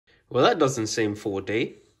Well, that doesn't seem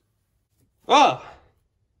 4D. Oh,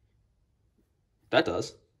 that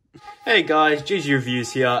does. Hey guys, GG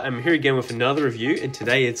Reviews here. I'm here again with another review, and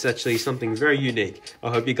today it's actually something very unique. I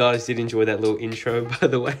hope you guys did enjoy that little intro, by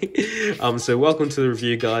the way. So welcome to the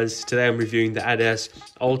review, guys. Today I'm reviewing the Adidas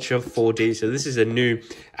Ultra 4D. So this is a new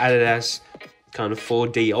Adidas kind of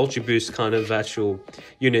 4D Ultra Boost kind of actual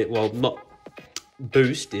unit. Well, not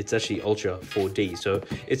Boost, it's actually Ultra 4D, so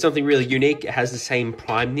it's something really unique. It has the same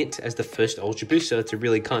prime knit as the first Ultra Boost, so it's a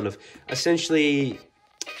really kind of essentially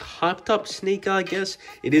hyped up sneaker, I guess.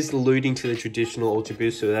 It is alluding to the traditional Ultra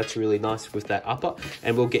Boost, so that's really nice with that upper,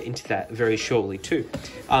 and we'll get into that very shortly too.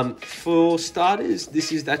 For starters,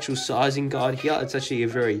 this is the actual sizing guide here. It's actually a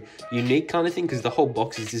very unique kind of thing because the whole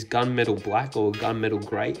box is this gunmetal black or gunmetal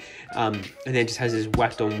grey, and then it just has this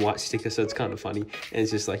whacked on white sticker, so it's kind of funny, and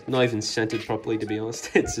it's just like not even scented properly, to be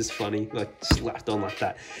honest. It's just funny, like slapped on like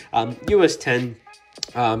that. US 10.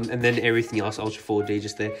 And then everything else Ultra 4D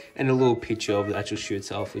just there, and a little picture of the actual shoe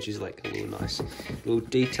itself, which is like a little nice little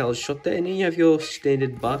detailed shot there. And then you have your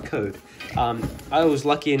standard barcode. I was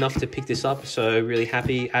lucky enough to pick this up, so really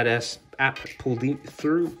happy. Adidas app pulled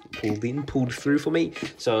through for me,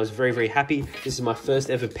 so I was very happy. This is my first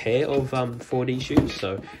ever pair of 4D shoes,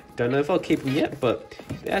 so don't know if I'll keep them yet, but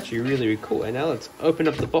they're actually really cool. And now let's open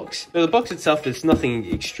up the box. So the box itself, it's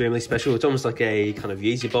nothing extremely special. It's almost like a kind of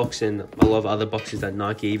Yeezy box, and a lot of other boxes that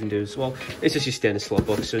Nike even do as well. It's just your standard slot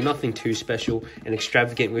box, so nothing too special and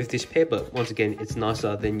extravagant with this pair, but once again, it's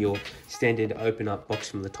nicer than your standard open up box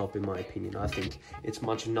from the top, in my opinion. I think it's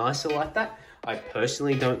much nicer like that. I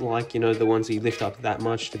personally don't like, the ones that you lift up that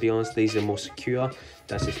much, to be honest. These are more secure.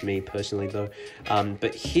 That's just me personally, though.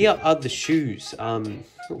 But here are the shoes. A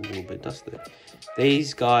little bit dusty.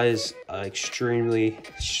 These guys are extremely,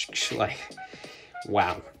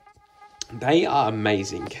 wow. They are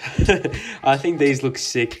amazing. I think these look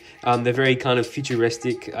sick. They're very kind of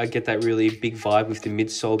futuristic. I get that really big vibe with the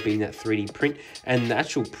midsole being that 3D print, and the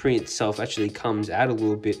actual print itself actually comes out a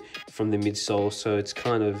little bit from the midsole, so it's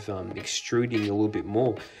kind of extruding a little bit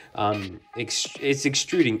more. It's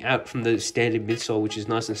extruding out from the standard midsole, which is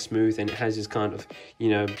nice and smooth, and it has this kind of,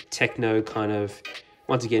 techno kind of,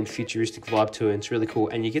 once again, futuristic vibe to it. It's really cool,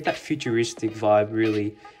 and you get that futuristic vibe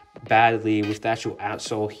really badly with the actual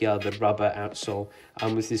outsole here, the rubber outsole,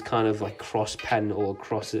 with this kind of like cross pattern all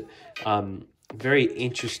across it. Very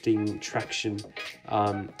interesting traction.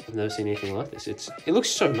 I've never seen anything like this. It looks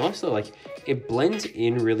so nice though. Like, it blends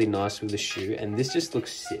in really nice with the shoe, and this just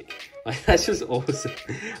looks sick. Like, that's just awesome.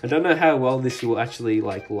 I don't know how well this will actually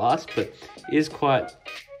like last, but it's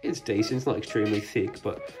decent. It's not extremely thick,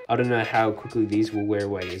 but I don't know how quickly these will wear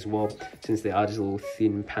away as well, since they are just little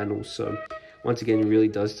thin panels. So once again, it really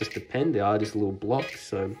does just depend. They are just little blocks,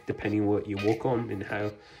 so depending on what you walk on and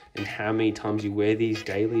how many times you wear these,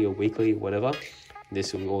 daily or weekly, whatever,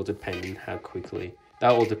 this will all depend on how quickly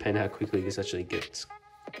this actually gets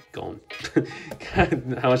gone.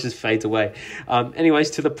 How much just fades away.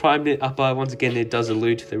 Anyways, to the prime knit upper, once again, it does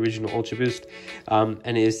allude to the original Ultra Boost, and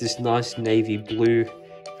it is this nice navy blue,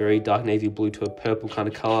 very dark navy blue to a purple kind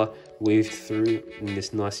of color weaved through in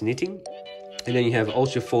this nice knitting. And then you have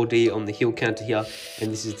Ultra 4D on the heel counter here,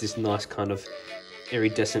 and this is this nice kind of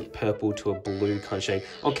iridescent purple to a blue kind of shade.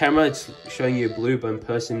 On camera, it's showing you a blue, but in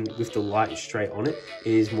person, with the light straight on it,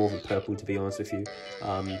 it is more of a purple, to be honest with you.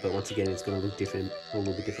 But once again, it's going to look different, a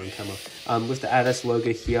little bit different on camera. With the Adidas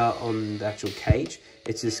logo here on the actual cage,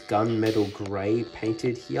 it's this gunmetal grey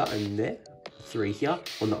painted here and there. 3 here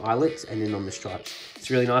on the eyelets, and then on the stripes.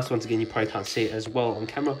 It's really nice. Once again, you probably can't see it as well on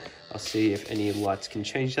camera. I'll see if any lights can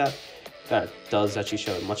change that. That does actually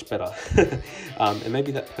show it much better. And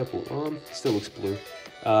maybe that purple still looks blue.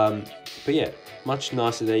 But yeah, much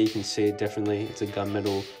nicer there. You can see it definitely. It's a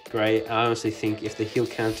gunmetal grey. I honestly think if the heel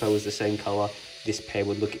counter was the same color, this pair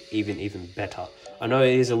would look even better. I know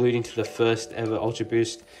it is alluding to the first ever Ultra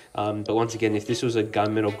Boost, but once again, if this was a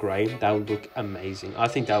gunmetal grey, that would look amazing. I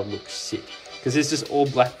think that would look sick, because it's just all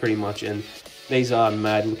black pretty much, and these are a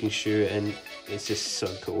mad looking shoe, and it's just so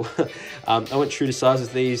cool. I went true to size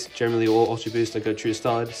with these. Generally all Ultra Boost, I go true to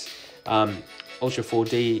size. Ultra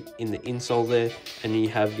 4D in the insole there, and then you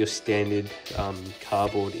have your standard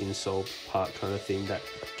cardboard insole part kind of thing that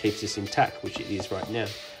keeps this intact, which it is right now.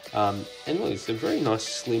 And look, it's a very nice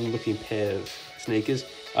slim looking pair of sneakers.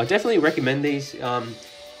 I definitely recommend these. Are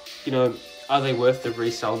they worth the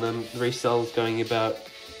resell? The resell is going about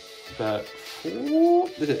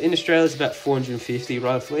in Australia it's about 450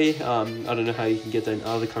 roughly. I don't know how you can get that in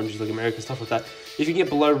other countries like America, stuff like that. If you get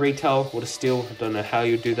below retail, what a steal. I don't know how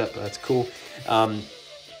you do that, but that's cool.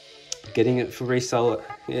 getting it for resale,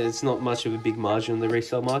 it's not much of a big margin on the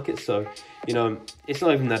resale market. So, you know, it's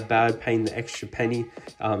not even that bad paying the extra penny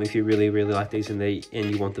if you really, really like these and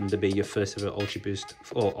you want them to be your first ever Ultra Boost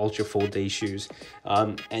or Ultra 4D shoes.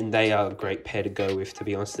 And they are a great pair to go with, to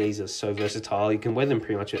be honest. These are so versatile. You can wear them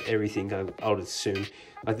pretty much at everything, I would assume.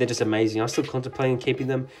 Like, they're just amazing. I'm still contemplating keeping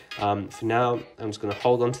them. For now, I'm just going to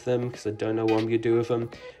hold on to them because I don't know what I'm going to do with them.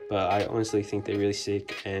 But I honestly think they're really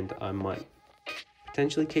sick, and I might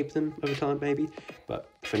potentially keep them over time, maybe. But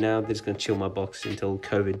for now, they're just going to chill my box until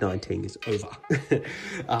COVID-19 is over.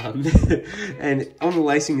 And on the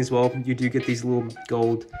lacing as well, you do get these little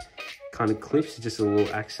gold kind of clips, just a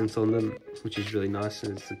little accents on them, which is really nice.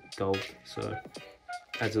 And it's gold, so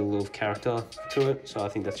adds a little character to it. So I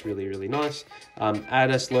think that's really, really nice.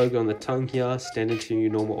 Adidas logo on the tongue here, standard to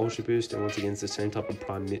your normal Ultra Boost, and once again, it's the same type of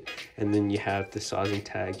prime knit. And then you have the sizing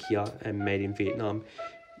tag here, and made in Vietnam.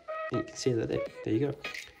 You can see that there you go.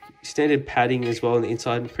 Standard padding as well on the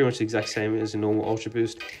inside, pretty much the exact same as a normal Ultra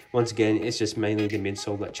Boost. Once again, it's just mainly the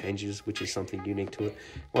midsole that changes, which is something unique to it.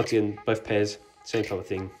 Once again, both pairs, same type of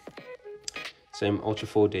thing. Same Ultra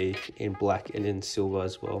 4D in black and in silver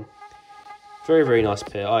as well. Very, very nice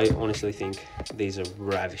pair. I honestly think these are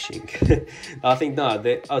ravishing. I think, no,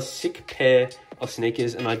 they're a sick pair of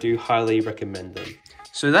sneakers, and I do highly recommend them.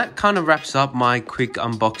 So that kind of wraps up my quick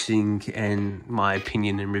unboxing and my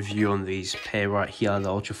opinion and review on these pair right here, the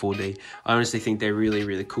Ultra 4D. I honestly think they're really,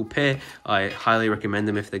 really cool pair. I highly recommend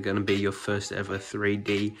them if they're going to be your first ever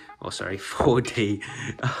 4D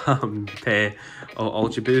pair of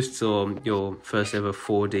Ultra Boosts, or your first ever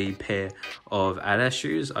 4D pair of Adidas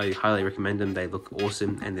shoes. I highly recommend them. They look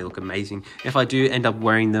awesome and they look amazing. If I do end up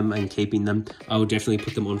wearing them and keeping them, I will definitely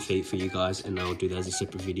put them on feet for you guys, and I'll do that as a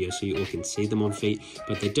separate video so you all can see them on feet.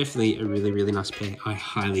 But they're definitely a really, really nice pair. I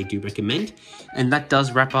highly do recommend. And that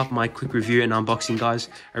does wrap up my quick review and unboxing, guys.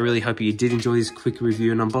 I really hope you did enjoy this quick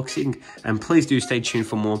review and unboxing. And please do stay tuned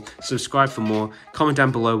for more. Subscribe for more. Comment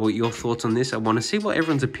down below what your thoughts on this. I want to see what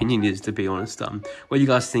everyone's opinion is, to be honest. What do you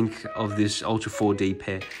guys think of this Ultra 4D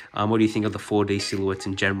pair? What do you think of the 4D silhouettes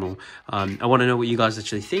in general? I want to know what you guys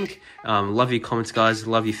actually think. Love your comments, guys.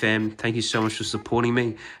 Love you, fam. Thank you so much for supporting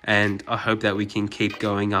me. And I hope that we can keep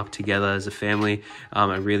going up together as a family.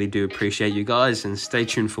 I really do appreciate you guys, and stay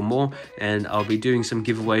tuned for more. And I'll be doing some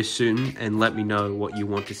giveaways soon, and let me know what you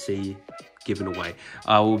want to see given away.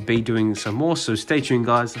 I will be doing some more, so stay tuned,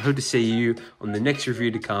 guys. I hope to see you on the next review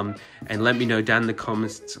to come, and let me know down in the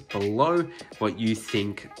comments below what you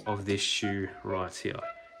think of this shoe right here.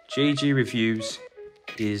 GG Reviews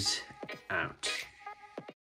is out.